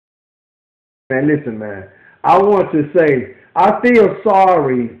Man, listen, man. I want to say I feel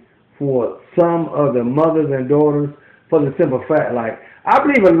sorry for some of the mothers and daughters for the simple fact, like I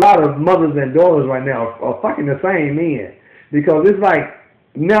believe a lot of mothers and daughters right now are fucking the same men because it's like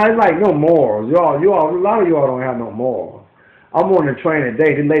now it's like no morals. A lot of y'all don't have no morals. I'm on the train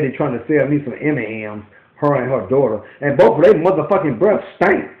today. This lady trying to sell me some M&Ms, her and her daughter, and both of their motherfucking breath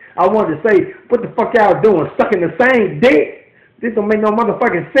stink. I wanted to say, what the fuck y'all doing? Sucking the same dick? This don't make no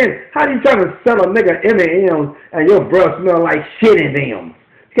motherfucking sense. How you trying to sell a nigga M&Ms and your breath smell like shit in them?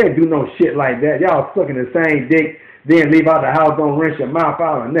 You can't do no shit like that. Y'all sucking the same dick, then leave out the house, don't rinse your mouth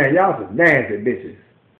out, and that. Y'all some nasty bitches.